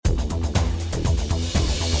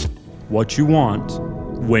what you want,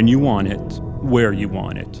 when you want it, where you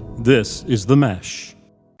want it. This is The Mesh.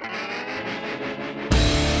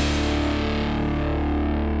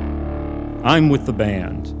 I'm with the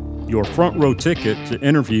band, your front row ticket to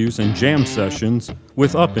interviews and jam sessions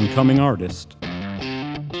with up-and-coming artists.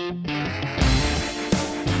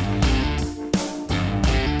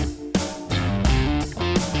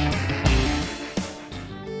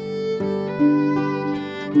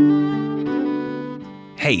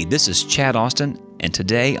 Hey, this is Chad Austin, and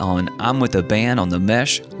today on I'm with the Band on The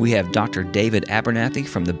Mesh, we have Dr. David Abernathy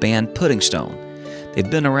from the band Pudding Stone. They've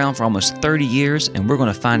been around for almost 30 years, and we're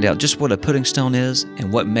going to find out just what a pudding stone is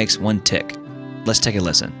and what makes one tick. Let's take a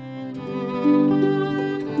listen.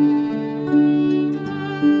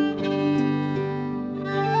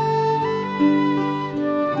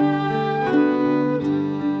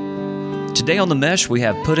 Today on The Mesh, we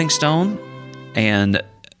have Pudding Stone and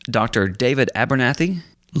Dr. David Abernathy,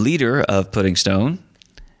 leader of Pudding Stone.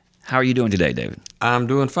 How are you doing today, David? I'm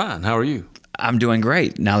doing fine. How are you? I'm doing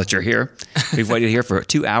great now that you're here. We've waited here for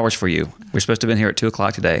 2 hours for you. We're supposed to have been here at 2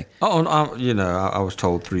 o'clock today. Oh, I was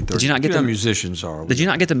told 3:30. Did you not get the musicians are? Did you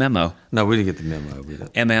not get the memo? No, we didn't get the memo.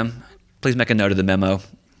 MM, please make a note of the memo.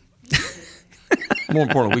 More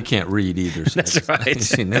important, we can't read either. So That's right.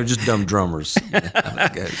 They're just dumb drummers.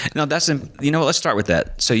 No, let's start with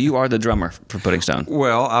that. So you are the drummer for Pudding Stone.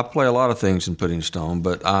 Well, I play a lot of things in Pudding Stone,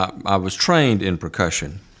 but I was trained in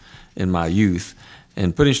percussion in my youth.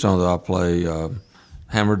 In Pudding Stone, though, I play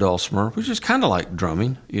hammer dulcimer, which is kind of like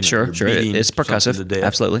drumming. Sure. It's percussive. To death.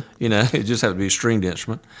 Absolutely. It just has to be a stringed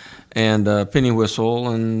instrument. And penny whistle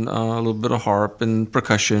and a little bit of harp and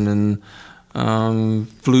percussion and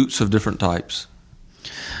flutes of different types.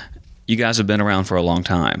 You guys have been around for a long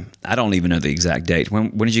time. I don't even know the exact date. When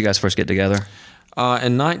did you guys first get together?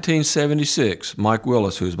 In 1976, Mike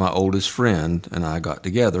Willis, who's my oldest friend, and I got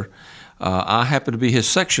together. I happened to be his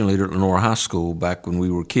section leader at Lenora High School back when we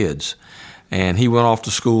were kids. And he went off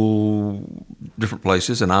to school different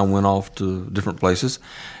places, and I went off to different places.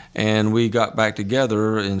 And we got back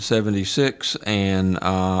together in 76, and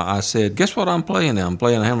I said, guess what I'm playing now? I'm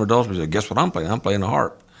playing a hammer dulcimer. He said, guess what I'm playing? I'm playing a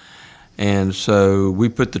harp. And so we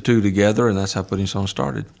put the two together, and that's how Pudding Stone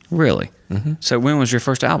started. Really? Mm-hmm. So when was your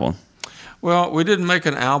first album? Well, we didn't make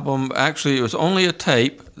an album. Actually, it was only a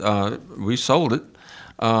tape. We sold it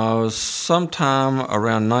sometime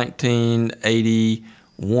around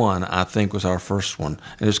 1981, I think, was our first one.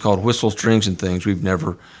 And it's called Whistle, Strings, and Things. We've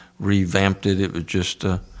never revamped it. It was just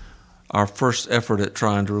our first effort at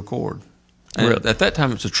trying to record. And Really? At that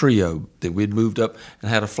time, it was a trio that we'd moved up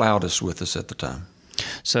and had a flautist with us at the time.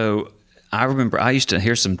 So I remember,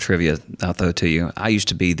 here's some trivia I'll throw to you. I used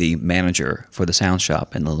to be the manager for the sound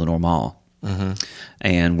shop in the Lenore Mall. Mm-hmm.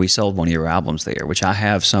 And we sold one of your albums there, which I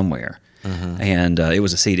have somewhere. Mm-hmm. And it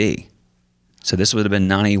was a CD. So this would have been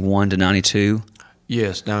 91 to 92?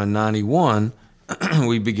 Yes. Now in 91,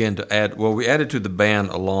 we began to add, we added to the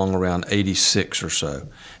band along around 86 or so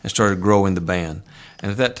and started growing the band.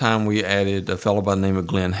 And at that time, we added a fellow by the name of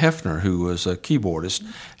Glenn Hefner, who was a keyboardist.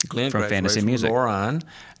 Glenn from Fantasy Music. From Lorine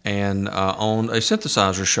and owned a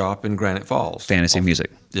synthesizer shop in Granite Falls. Fantasy Music.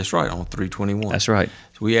 That's right, on 321. That's right.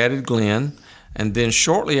 So we added Glenn. And then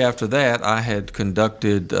shortly after that, I had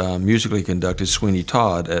musically conducted Sweeney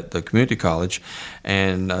Todd at the community college,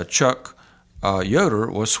 and Chuck Yoder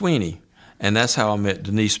was Sweeney. And that's how I met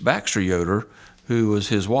Denise Baxter Yoder, who was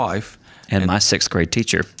his wife. And my sixth grade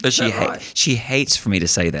teacher. Is that right? She hates for me to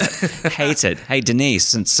say that. Hates it. Hey, Denise,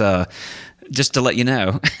 since just to let you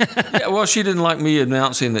know. Yeah, well, she didn't like me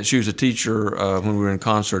announcing that she was a teacher when we were in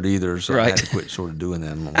concert either, so right. I had to quit sort of doing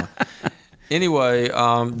that more. Anyway,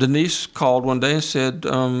 Denise called one day and said,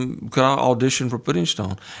 could I audition for Pudding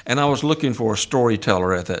Stone? And I was looking for a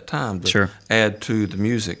storyteller at that time to add to the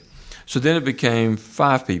music. So then it became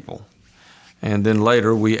 5 people. And then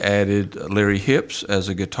later we added Larry Hips as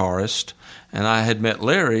a guitarist. And I had met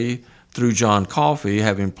Larry through John Coffey,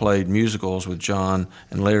 having played musicals with John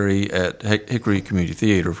and Larry at Hickory Community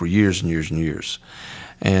Theater for years and years and years.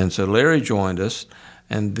 And so Larry joined us.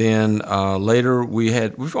 And then later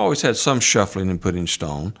we've always had some shuffling in Pudding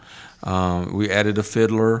Stone. We added a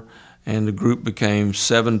fiddler, and the group became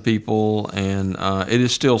 7 people, and it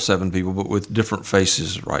is still 7 people, but with different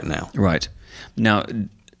faces right now. Right. Now,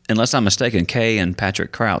 unless I'm mistaken, Kay and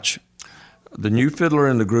Patrick Crouch. The new fiddler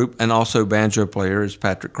in the group and also banjo player is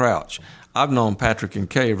Patrick Crouch. I've known Patrick and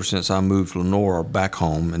Kay ever since I moved to Lenore back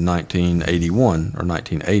home in 1981, or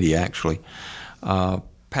 1980 actually.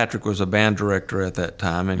 Patrick was a band director at that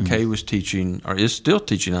time, and Kay was teaching, or is still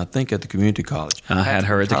teaching, I think, at the community college. I had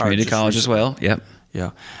her at the community college as well. Yep.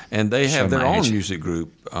 Yeah, and they have their own music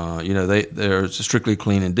group. They're Strictly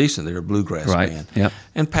Clean and Decent. They're a bluegrass band. Yep.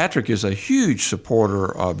 And Patrick is a huge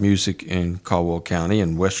supporter of music in Caldwell County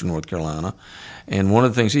in western North Carolina. And one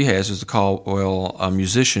of the things he has is the Caldwell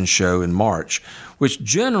Musician Show in March, which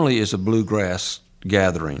generally is a bluegrass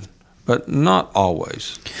gathering, but not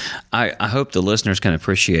always. I hope the listeners can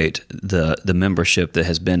appreciate the membership that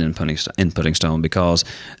has been in Pudding Stone, because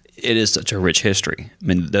it is such a rich history. I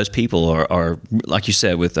mean, those people are like you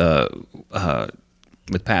said, with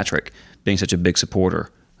Patrick being such a big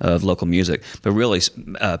supporter of local music. But really,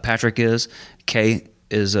 Patrick is, Kay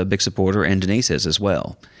is a big supporter, and Denise is as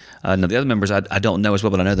well. Now, the other members I don't know as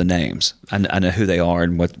well, but I know the names. I know who they are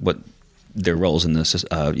and what their roles in this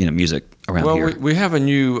music around here. Well, we have a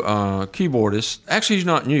new keyboardist. Actually, he's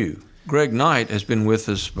not new. Greg Knight has been with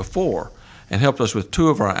us before and helped us with 2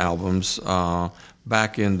 of our albums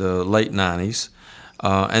back in the late 90s,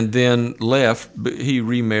 and then left. He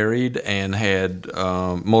remarried and had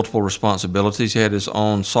multiple responsibilities. He had his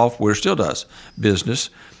own software, still does,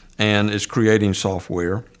 business, and is creating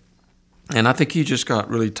software. And I think he just got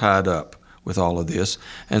really tied up with all of this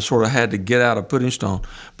and sort of had to get out of Pudding Stone.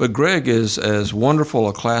 But Greg is as wonderful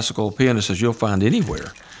a classical pianist as you'll find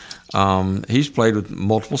anywhere. He's played with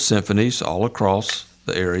multiple symphonies all across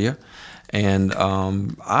the area. And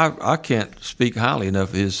I can't speak highly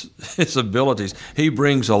enough of his abilities. He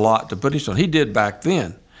brings a lot to Pudding Stone. He did back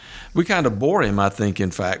then. We kind of bore him, I think,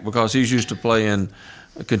 in fact, because he's used to playing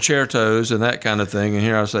concertos and that kind of thing. And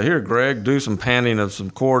here I say, "Here, Greg, do some panning of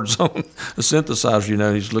some chords on the synthesizer."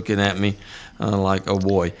 And he's looking at me like, "Oh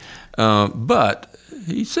boy." But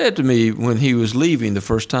he said to me when he was leaving the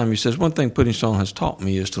first time, he says, "One thing Pudding Stone has taught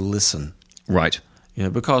me is to listen." Right.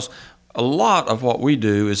 Because a lot of what we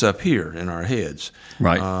do is up here in our heads.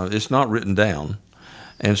 Right. It's not written down.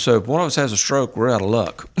 And so if one of us has a stroke, we're out of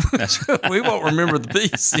luck. We won't remember the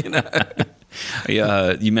piece,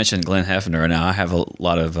 You mentioned Glenn Hefner. Now, I have a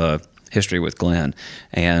lot of history with Glenn,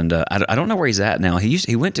 and I don't know where he's at now.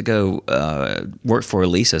 He went to go work for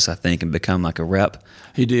Alesis, I think, and become like a rep.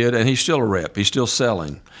 He did, and he's still a rep. He's still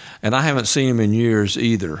selling. And I haven't seen him in years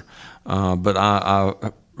either.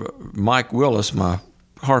 But Mike Willis, my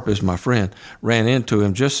harpist, my friend, ran into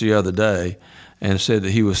him just the other day and said that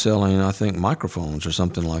he was selling, I think, microphones or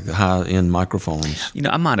something like the high-end microphones.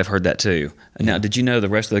 I might have heard that too. Now, did you know the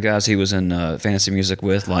rest of the guys he was in fantasy music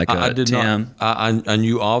with, like I did Tim? Not. I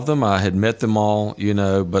knew of them. I had met them all,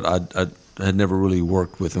 but I had never really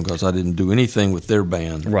worked with them because I didn't do anything with their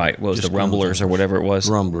band. Right. Well, it was the Rumblers or whatever it was?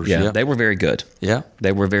 Rumblers, yeah. They were very good. Yeah.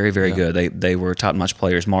 They were very, very good. They were top-notch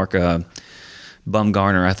players. Mark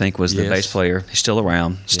Bumgarner, I think, was the bass player. He's still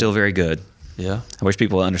around, still very good. Yeah. I wish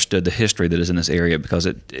people understood the history that is in this area, because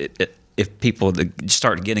if people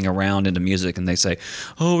start getting around into music and they say,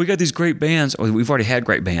 "Oh, we got these great bands," or "We've already had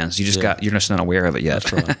great bands," you're just not aware of it yet.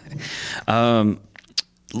 That's right.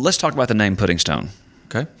 Let's talk about the name Pudding Stone.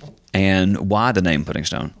 Okay. And why the name Pudding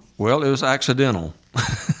Stone? Well, it was accidental.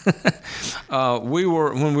 When we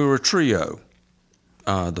were a trio,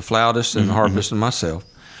 the flautist and the harpist and myself,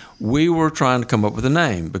 we were trying to come up with a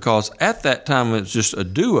name, because at that time it was just a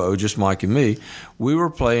duo, just Mike and me. We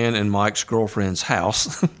were playing in Mike's girlfriend's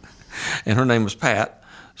house, and her name was Pat,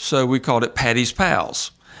 so we called it Patty's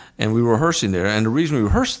Pals. And we were rehearsing there, and the reason we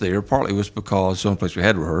rehearsed there partly was because it's the only place we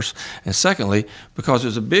had to rehearse, and secondly, because it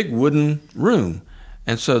was a big wooden room.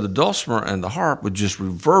 And so the dulcimer and the harp would just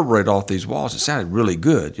reverberate off these walls. It sounded really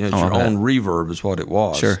good. It's your own reverb is what it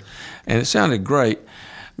was. Sure. And it sounded great.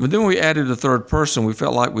 But then we added a third person. We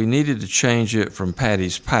felt like we needed to change it from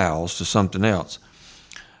Patty's Pals to something else.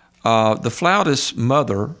 The flautist's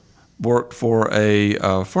mother worked for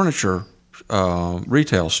a furniture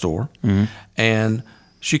retail store, and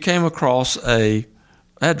she came across a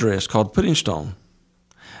address called Pudding Stone.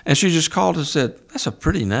 And she just called and said, "That's a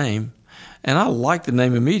pretty name." And I liked the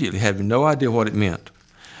name immediately, having no idea what it meant.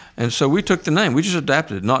 And so we took the name. We just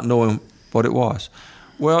adapted it, not knowing what it was.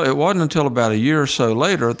 Well, it wasn't until about a year or so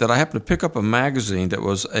later that I happened to pick up a magazine that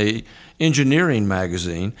was a engineering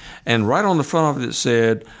magazine, and right on the front of it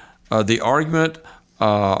said, "The argument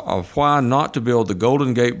of why not to build the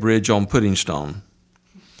Golden Gate Bridge on Pudding Stone."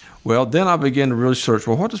 Well, then I began to really search,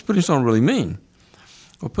 well, what does Pudding Stone really mean?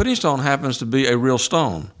 Well, Pudding Stone happens to be a real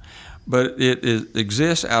stone, but it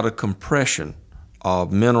exists out of compression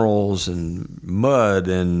of minerals and mud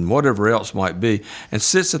and whatever else might be, and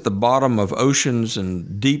sits at the bottom of oceans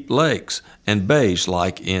and deep lakes and bays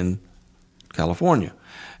like in California.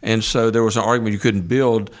 And so there was an argument you couldn't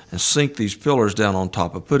build and sink these pillars down on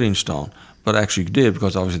top of Pudding Stone. but actually did,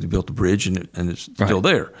 because obviously they built the bridge and it's still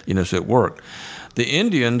there, so it worked. The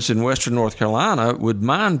Indians in western North Carolina would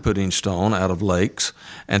mine pudding stone out of lakes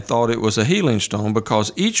and thought it was a healing stone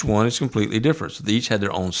because each one is completely different. So they each had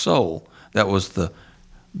their own soul. That was the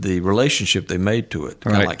relationship they made to it,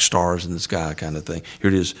 kind of like stars in the sky kind of thing. Here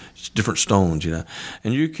it is, it's different stones,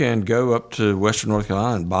 And you can go up to western North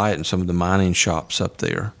Carolina and buy it in some of the mining shops up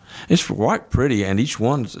there. It's quite pretty, and each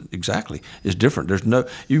one is different.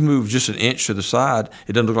 You move just an inch to the side,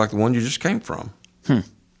 it doesn't look like the one you just came from.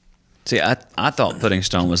 See, I thought pudding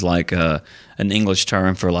stone was like an English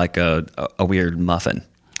term for like a weird muffin.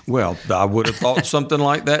 Well, I would have thought something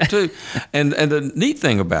like that too. And the neat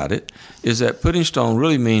thing about it is that pudding stone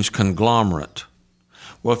really means conglomerate.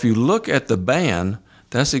 Well, if you look at the band,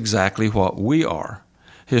 that's exactly what we are.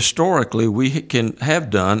 Historically, we can have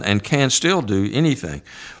done and can still do anything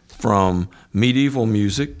from medieval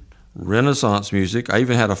music, Renaissance music. I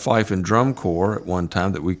even had a fife and drum corps at one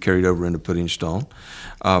time that we carried over into pudding stone.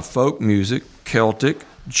 Folk music, Celtic,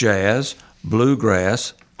 jazz,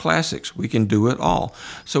 bluegrass, classics. We can do it all.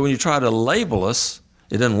 So when you try to label us,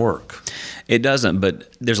 it doesn't work. It doesn't,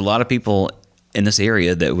 but there's a lot of people in this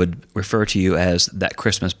area that would refer to you as that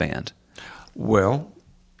Christmas band. Well,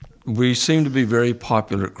 we seem to be very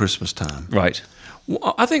popular at Christmas time. Right.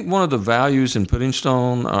 I think one of the values in pudding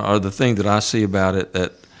stone, or the thing that I see about it,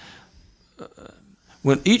 that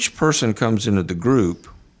when each person comes into the group,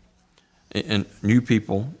 and new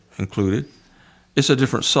people included, it's a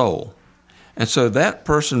different soul. And so that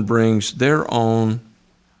person brings their own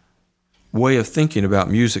way of thinking about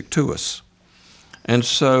music to us. And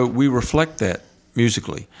so we reflect that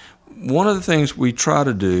musically. One of the things we try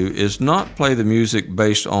to do is not play the music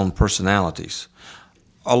based on personalities.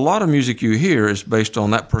 A lot of music you hear is based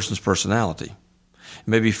on that person's personality. It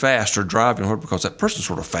may be fast or driving because that person's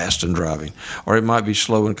sort of fast and driving. Or it might be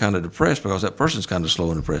slow and kind of depressed because that person's kind of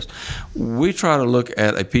slow and depressed. We try to look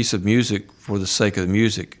at a piece of music for the sake of the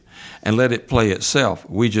music and let it play itself.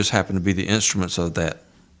 We just happen to be the instruments of that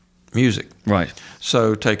music. Right.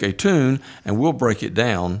 So take a tune and we'll break it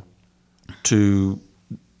down to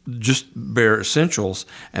just bare essentials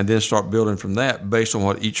and then start building from that based on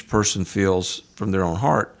what each person feels from their own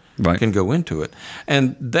heart. Right. Can go into it.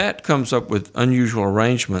 And that comes up with unusual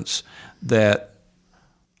arrangements that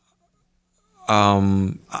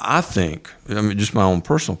I think, just my own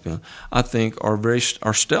personal opinion, I think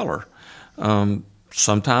are stellar.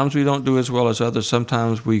 Sometimes we don't do as well as others.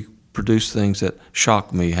 Sometimes we produce things that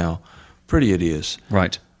shock me how pretty it is.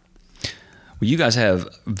 Right. Well, you guys have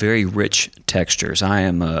very rich textures. I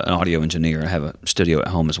am an audio engineer. I have a studio at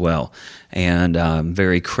home as well, and I'm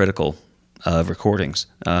very critical of recordings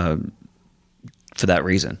for that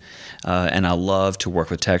reason. And I love to work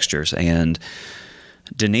with textures. And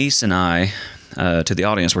Denise and I, to the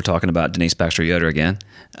audience, we're talking about Denise Baxter Yoder again.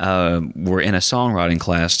 We're in a songwriting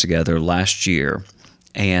class together last year,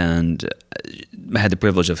 and I had the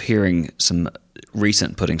privilege of hearing some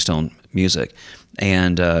recent Pudding Stone music,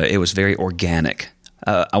 and it was very organic.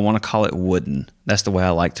 I want to call it wooden. That's the way I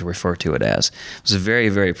like to refer to it as. It was very,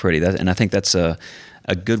 very pretty, and I think that's a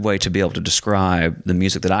good way to be able to describe the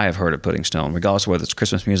music that I have heard at Pudding Stone, regardless of whether it's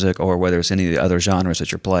Christmas music or whether it's any of the other genres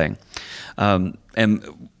that you're playing. And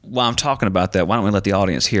while I'm talking about that, why don't we let the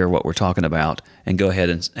audience hear what we're talking about and go ahead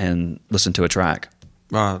and listen to a track?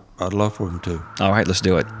 I'd love for them to. All right, let's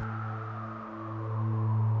do it.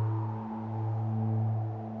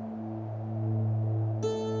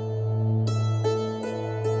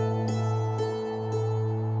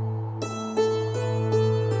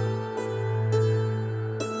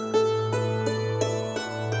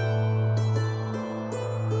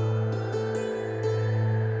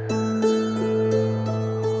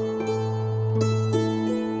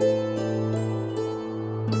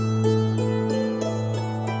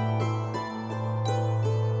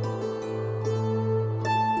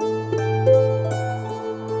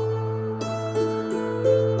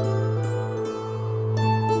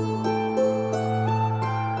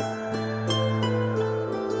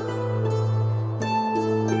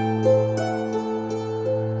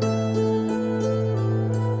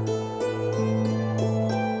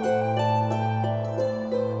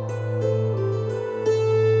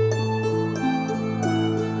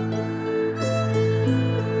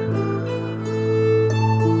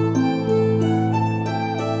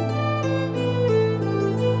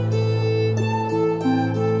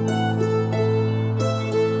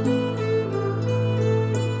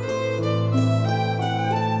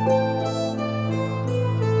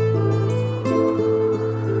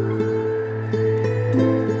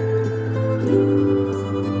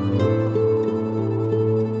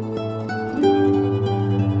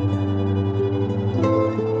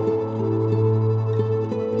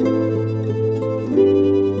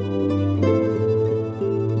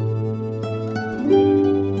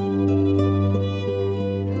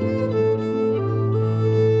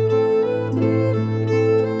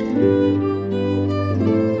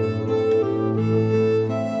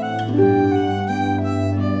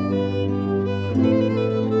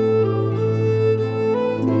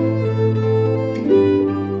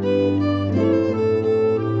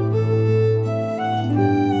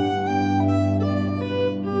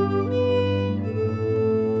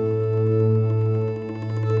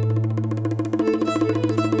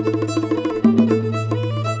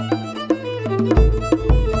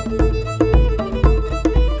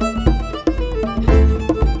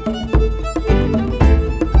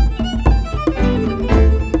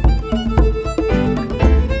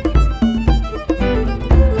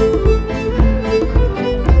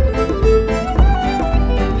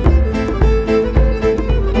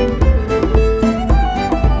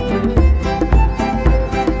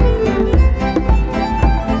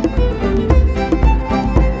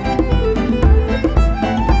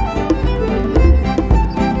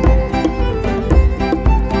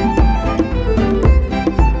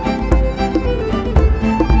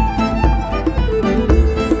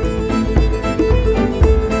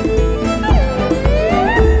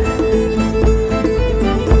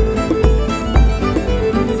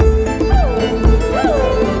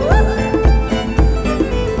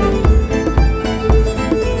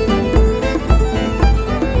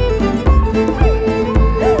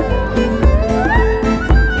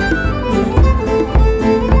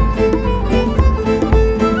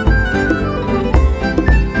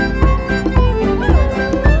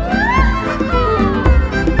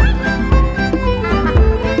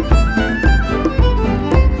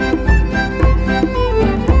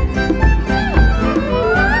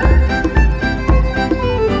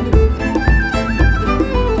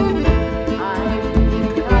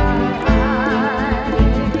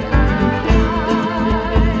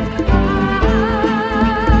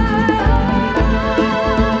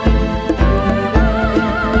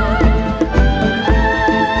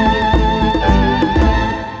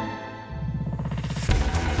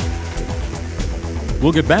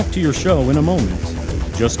 We'll get back to your show in a moment.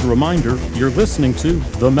 Just a reminder, you're listening to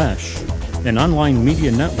The Mesh, an online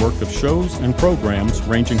media network of shows and programs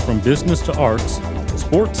ranging from business to arts,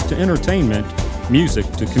 sports to entertainment, music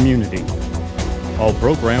to community. All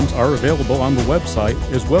programs are available on the website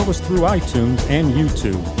as well as through iTunes and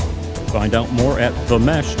YouTube. Find out more at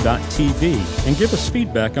themesh.tv and give us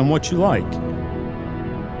feedback on what you like.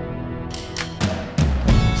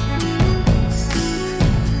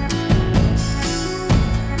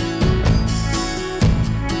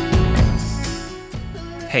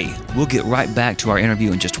 Hey, we'll get right back to our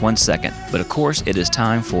interview in just 1 second, but of course it is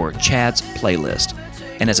time for Chad's Playlist.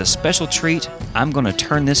 And as a special treat, I'm going to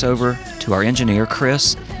turn this over to our engineer,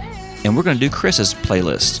 Chris, and we're going to do Chris's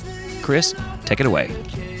playlist. Chris, take it away.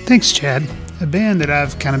 Thanks, Chad. A band that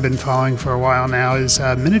I've kind of been following for a while now is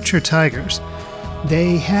Miniature Tigers.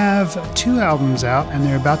 They have 2 albums out, and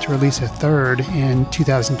they're about to release a third in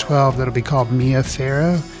 2012 that'll be called Mia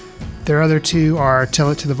Farrow. Their other 2 are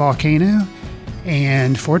Tell It to the Volcano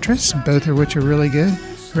and Fortress, both of which are really good.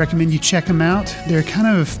 I recommend you check them out. They're kind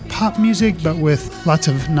of pop music, but with lots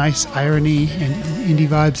of nice irony and indie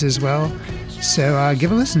vibes as well. So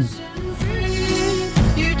give a listen.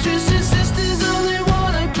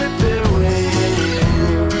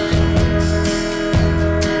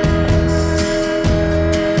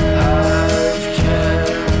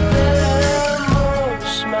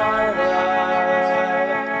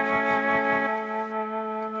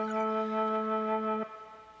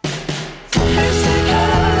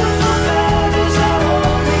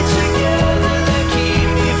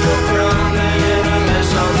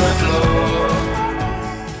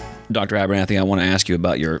 Dr. Abernathy, I want to ask you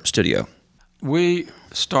about your studio. We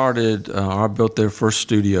started, I built their first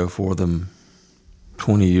studio for them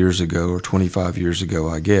 20 years ago or 25 years ago,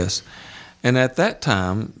 I guess. And at that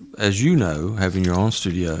time, as you know, having your own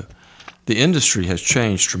studio, the industry has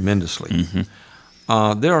changed tremendously.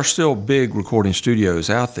 Mm-hmm. There are still big recording studios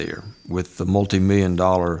out there with the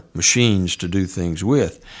multi-million-dollar machines to do things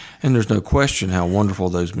with, and there's no question how wonderful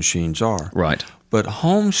those machines are. Right. But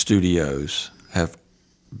home studios have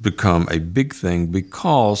become a big thing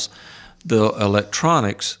because the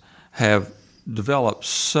electronics have developed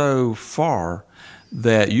so far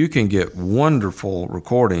that you can get wonderful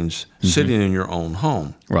recordings sitting in your own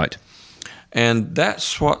home. Right. And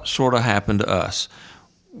that's what sort of happened to us.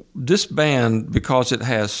 This band, because it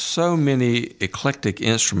has so many eclectic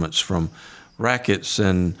instruments from rackets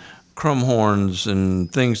and crumb horns and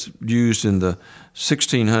things used in the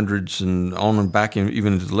 1600s and on and back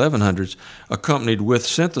even into the 1100s, accompanied with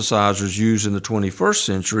synthesizers used in the 21st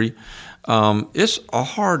century, it's a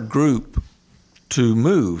hard group to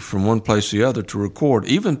move from one place to the other to record.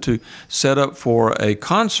 Even to set up for a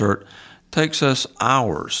concert takes us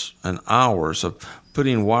hours and hours of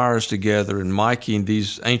putting wires together and miking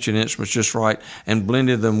these ancient instruments just right and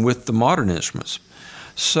blending them with the modern instruments.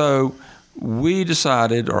 So I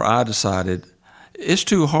decided, it's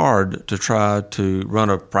too hard to try to run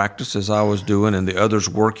a practice as I was doing and the others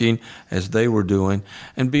working as they were doing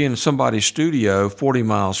and be in somebody's studio 40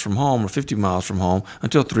 miles from home or 50 miles from home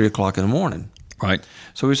until 3 o'clock in the morning. Right.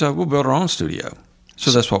 So we said, we'll build our own studio.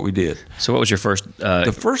 So that's what we did. So what was your first?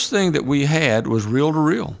 The first thing that we had was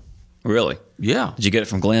reel-to-reel. Really? Yeah. Did you get it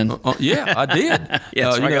from Glenn? Yeah, I did.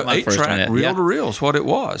 Yeah, so I got my first one. 8-track reel-to-reel is what it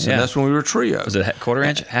was, and that's when we were trio. Was it quarter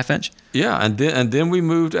inch, half inch? Yeah, and then we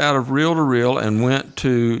moved out of reel-to-reel and went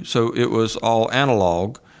to, so it was all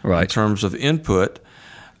analog in terms of input,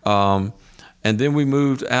 and then we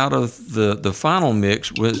moved out of the final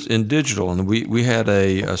mix was in digital, and we had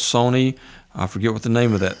a Sony. I forget what the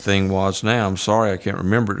name of that thing was now. I'm sorry, I can't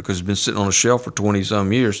remember it because it's been sitting on a shelf for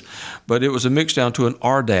 20-some years. But it was a mix down to an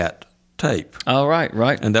RDAT tape. Oh,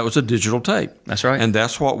 right. And that was a digital tape. That's right. And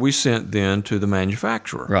that's what we sent then to the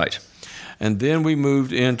manufacturer. Right. And then we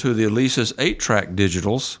moved into the Alesis 8-track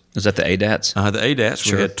digitals. Is that the ADATs? The ADATs.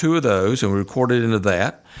 Sure. We had 2 of those, and we recorded into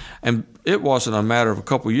that. And it wasn't a matter of a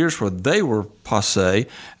couple of years where they were passé,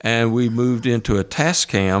 and we moved into a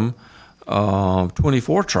Tascam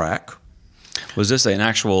 24-track. Was this an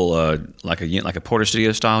actual like a Porter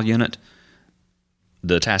Studio style unit?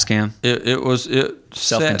 The Tascam? It was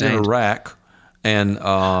sat in a rack, and I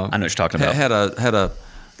know what you're talking about. Had a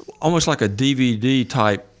almost like a DVD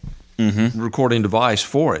type recording device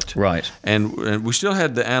for it. Right. And we still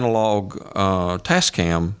had the analog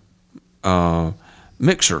Tascam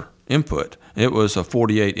mixer input. It was a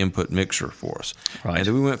 48 input mixer for us. Right. And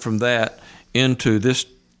then we went from that into this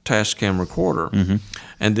Tascam recorder,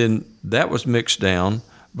 and then that was mixed down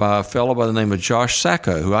by a fellow by the name of Josh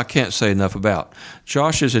Sacco, who I can't say enough about.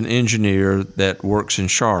 Josh is an engineer that works in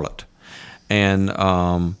Charlotte, and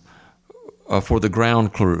for the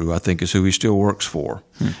Ground Crew, I think is who he still works for.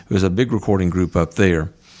 It was a big recording group up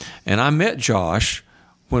there. And I met Josh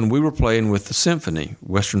when we were playing with the Symphony,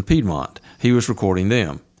 Western Piedmont. He was recording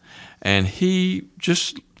them. And he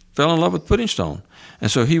just fell in love with Pudding Stone. And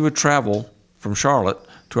so he would travel from Charlotte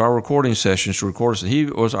to our recording sessions to record us. And he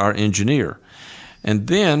was our engineer. And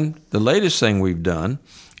then the latest thing we've done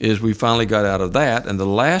is we finally got out of that, and the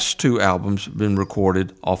last 2 albums have been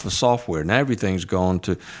recorded off of software. Now everything's gone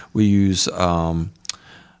to, we use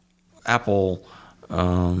Apple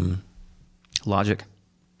Logic.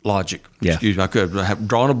 Yeah. Excuse me, I could have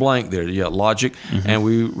drawn a blank there. Yeah, Logic, and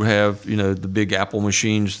we have the big Apple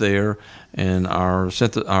machines there, and our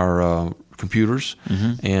computers,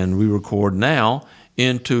 and we record now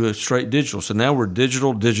into a straight digital. So now we're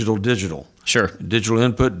digital. Sure. Digital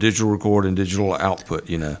input, digital record, and digital output.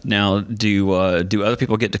 Now, do other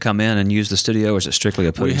people get to come in and use the studio, or is it strictly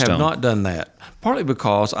a Pudding Stone? We have not done that. Partly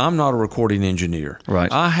because I'm not a recording engineer.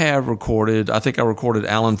 Right. I think I recorded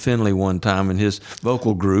Alan Finley one time in his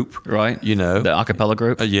vocal group. Right. The a cappella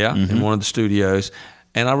group. In one of the studios,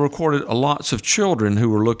 and I recorded lots of children who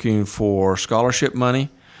were looking for scholarship money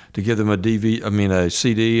to give them a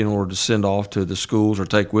CD in order to send off to the schools or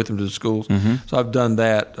take with them to the schools. So I've done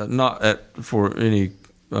that, not for any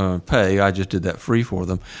pay. I just did that free for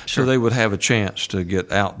them, so they would have a chance to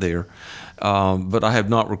get out there. But I have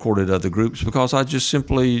not recorded other groups because I just I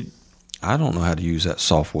don't know how to use that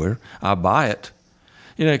software. I buy it.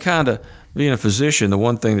 Kind of being a physician, the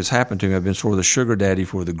one thing that's happened to me, I've been sort of the sugar daddy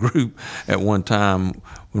for the group at one time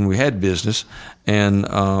when we had business, and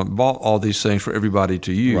bought all these things for everybody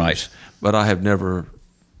to use. Right. But I have never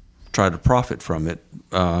tried to profit from it,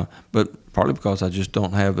 but partly because I just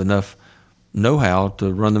don't have enough know-how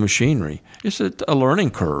to run the machinery. It's a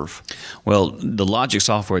learning curve. Well, the Logic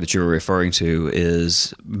software that you were referring to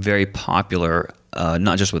is very popular,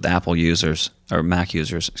 not just with Apple users, or Mac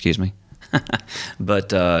users, excuse me,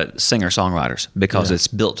 but singer-songwriters, because it's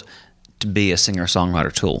built to be a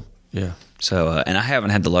singer-songwriter tool. Yeah. So, and I haven't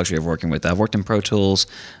had the luxury of working with it. I've worked in Pro Tools,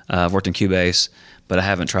 I've worked in Cubase, but I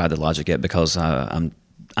haven't tried the Logic yet because I'm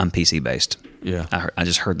PC-based. Yeah. I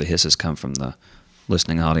just heard the hisses come from the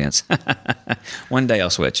listening audience. One day I'll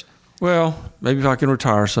switch. Well, maybe if I can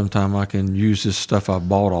retire sometime, I can use this stuff I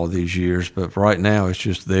bought all these years. But right now, it's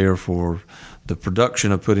just there for the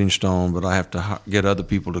production of Pudding Stone, but I have to get other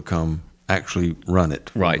people to come actually run it.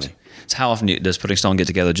 Right. Me. So how often does Pudding Stone get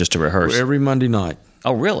together just to rehearse? Every Monday night.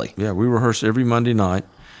 Oh, really? Yeah, we rehearse every Monday night,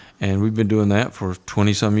 and we've been doing that for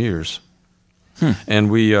 20-some years. And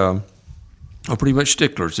we are pretty much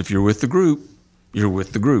sticklers. If you're with the group, you're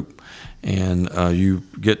with the group. And you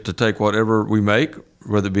get to take whatever we make,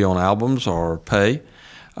 whether it be on albums or pay,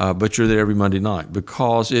 but you're there every Monday night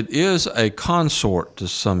because it is a consort to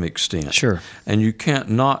some extent. Sure. And you can't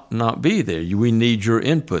not be there. We need your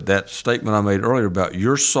input. That statement I made earlier about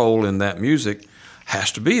your soul in that music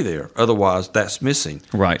has to be there. Otherwise, that's missing.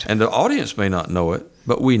 Right. And the audience may not know it,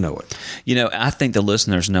 but we know it. I think the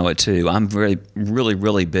listeners know it too. I'm really,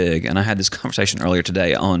 really big, and I had this conversation earlier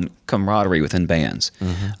today on camaraderie within bands.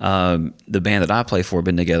 The band that I play for have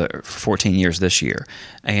been together for 14 years this year,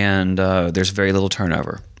 and there's very little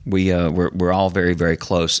turnover. We're all very, very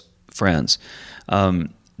close friends.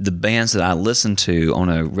 The bands that I listen to on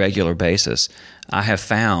a regular basis, I have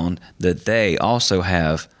found that they also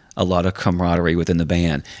have a lot of camaraderie within the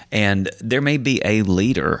band, and there may be a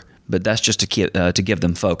leader, but that's just to give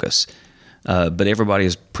them focus. But everybody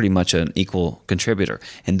is pretty much an equal contributor,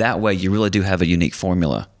 and that way you really do have a unique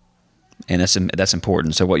formula, and that's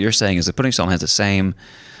important. So what you're saying is that Pudding Stone has the same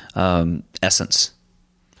essence.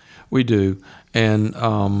 We do, and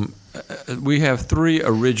we have 3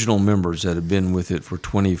 original members that have been with it for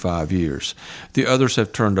 25 years. The others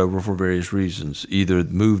have turned over for various reasons, either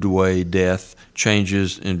moved away, death,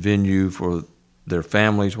 changes in venue for their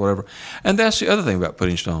families, whatever. And that's the other thing about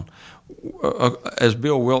Pudding Stone. As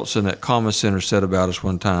Bill Wilson at Comma Center said about us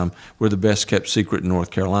one time, we're the best kept secret in North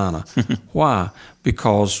Carolina. Why?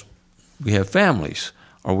 Because we have families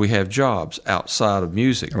or we have jobs outside of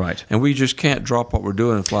music. Right. And we just can't drop what we're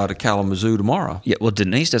doing and fly to Kalamazoo tomorrow. Yeah, well,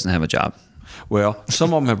 Denise doesn't have a job. Well,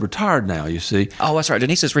 some of them have retired now, you see. Oh, that's right.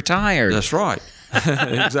 Denise is retired. That's right.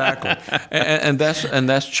 Exactly. And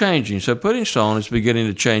that's changing. So Pudding Stone is beginning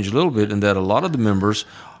to change a little bit in that a lot of the members,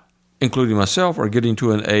 including myself, are getting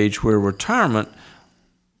to an age where retirement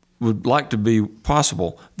would like to be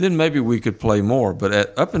possible. Then maybe we could play more.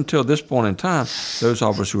 But up until this point in time, those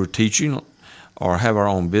of us who are teaching or have our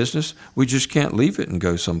own business, we just can't leave it and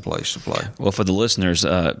go someplace to play. Well, for the listeners,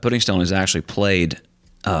 Pudding Stone is actually played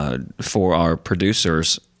for our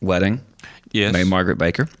producer's wedding, yes. Mary Margaret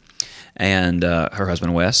Baker, and her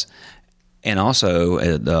husband Wes. And also,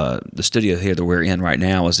 the studio here that we're in right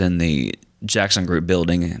now is in the Jackson Group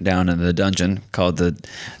building down in the dungeon called the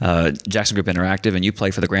Jackson Group Interactive, and you play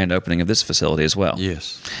for the grand opening of this facility as well.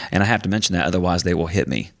 Yes. And I have to mention that, otherwise they will hit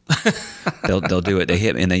me. They'll do it. They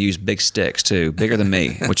hit me, and they use big sticks too, bigger than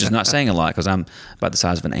me, which is not saying a lot because I'm about the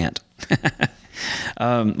size of an ant.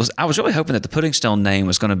 I was really hoping that the Pudding Stone name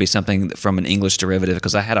was going to be something from an English derivative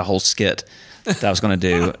because I had a whole skit that I was going to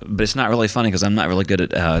do, but it's not really funny because I'm not really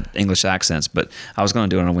good at English accents. But I was going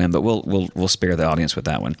to do it on a whim, but we'll spare the audience with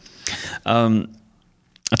that one. I'll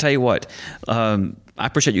tell you what. I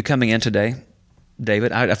appreciate you coming in today,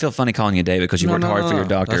 David. I feel funny calling you David because you worked hard for your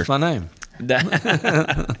doctor. That's my name.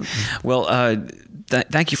 Well,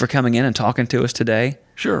 thank you for coming in and talking to us today.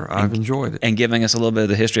 Sure, I've enjoyed it. And giving us a little bit of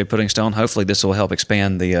the history of Pudding Stone. Hopefully this will help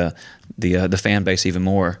expand the fan base even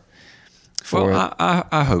more. Well,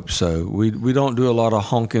 I hope so. We don't do a lot of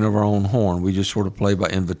honking of our own horn. We just sort of play by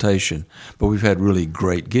invitation. But we've had really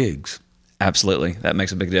great gigs. Absolutely. That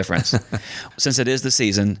makes a big difference. Since it is the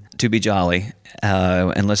season to be jolly,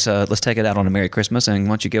 and let's take it out on a Merry Christmas, and why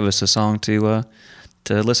don't you give us a song to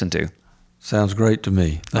listen to? Sounds great to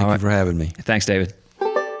me. Thank you for having me. Thanks, David.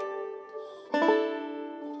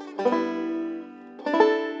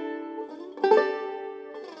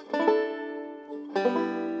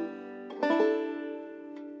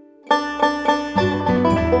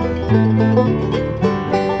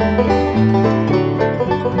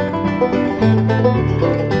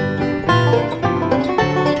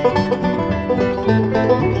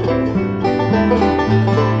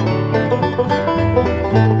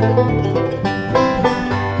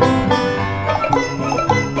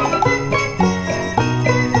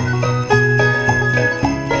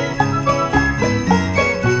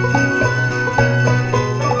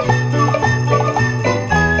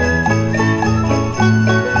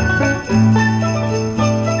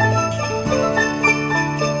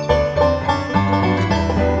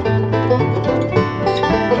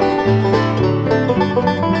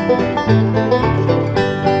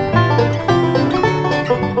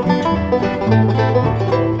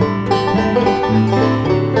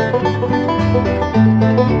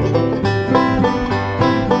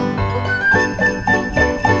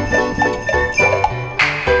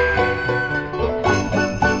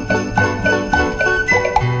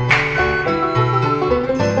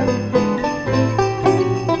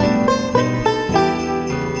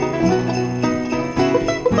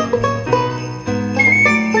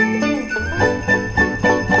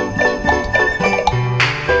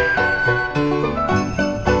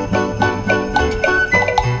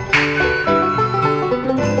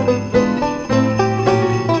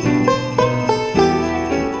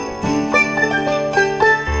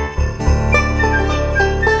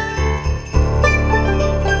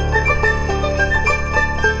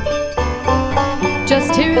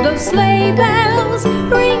 Just hear those sleigh bells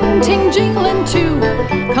ring, ting, jingling too.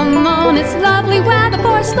 Come on, it's lovely weather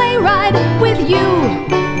for a sleigh ride with you.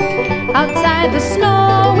 Outside the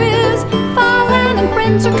snow is falling and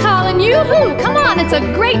friends are calling you. Come on, it's a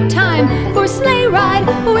great time for a sleigh ride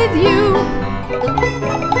with you.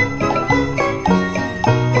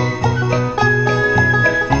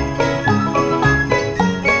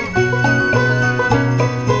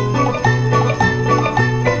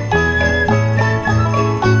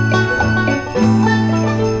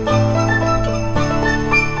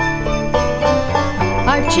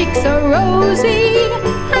 Cheeks are rosy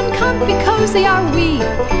and comfy cozy are we.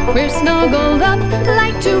 We're snuggled up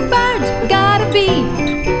like two birds, gotta be.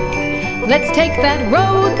 Let's take that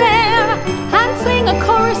road there and sing a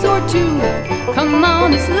chorus or two. Come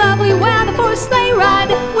on, it's lovely weather for a sleigh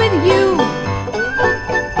ride with you.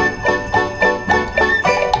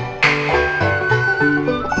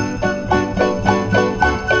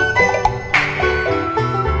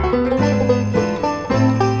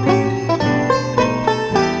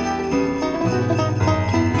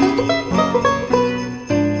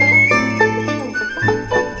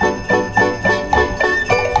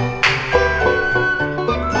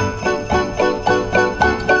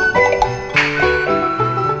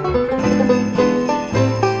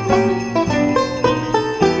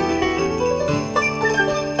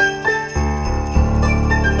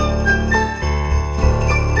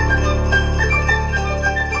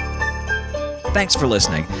 Thanks for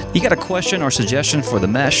listening. You got a question or suggestion for The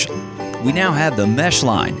Mesh? We now have the Mesh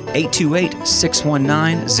line,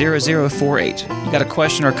 828-619-0048. You got a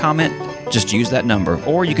question or comment? Just use that number.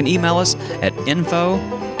 Or you can email us at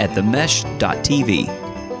info@themesh.tv.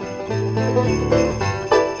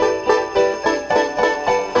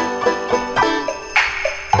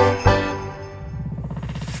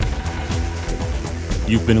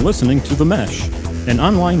 You've been listening to The Mesh, an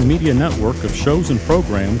online media network of shows and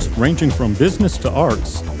programs ranging from business to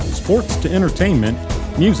arts, sports to entertainment,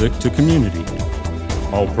 music to community.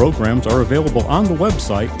 All programs are available on the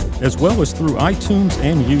website as well as through iTunes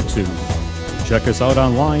and YouTube. Check us out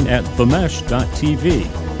online at themesh.tv.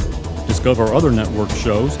 Discover other network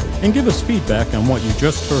shows and give us feedback on what you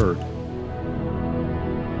just heard.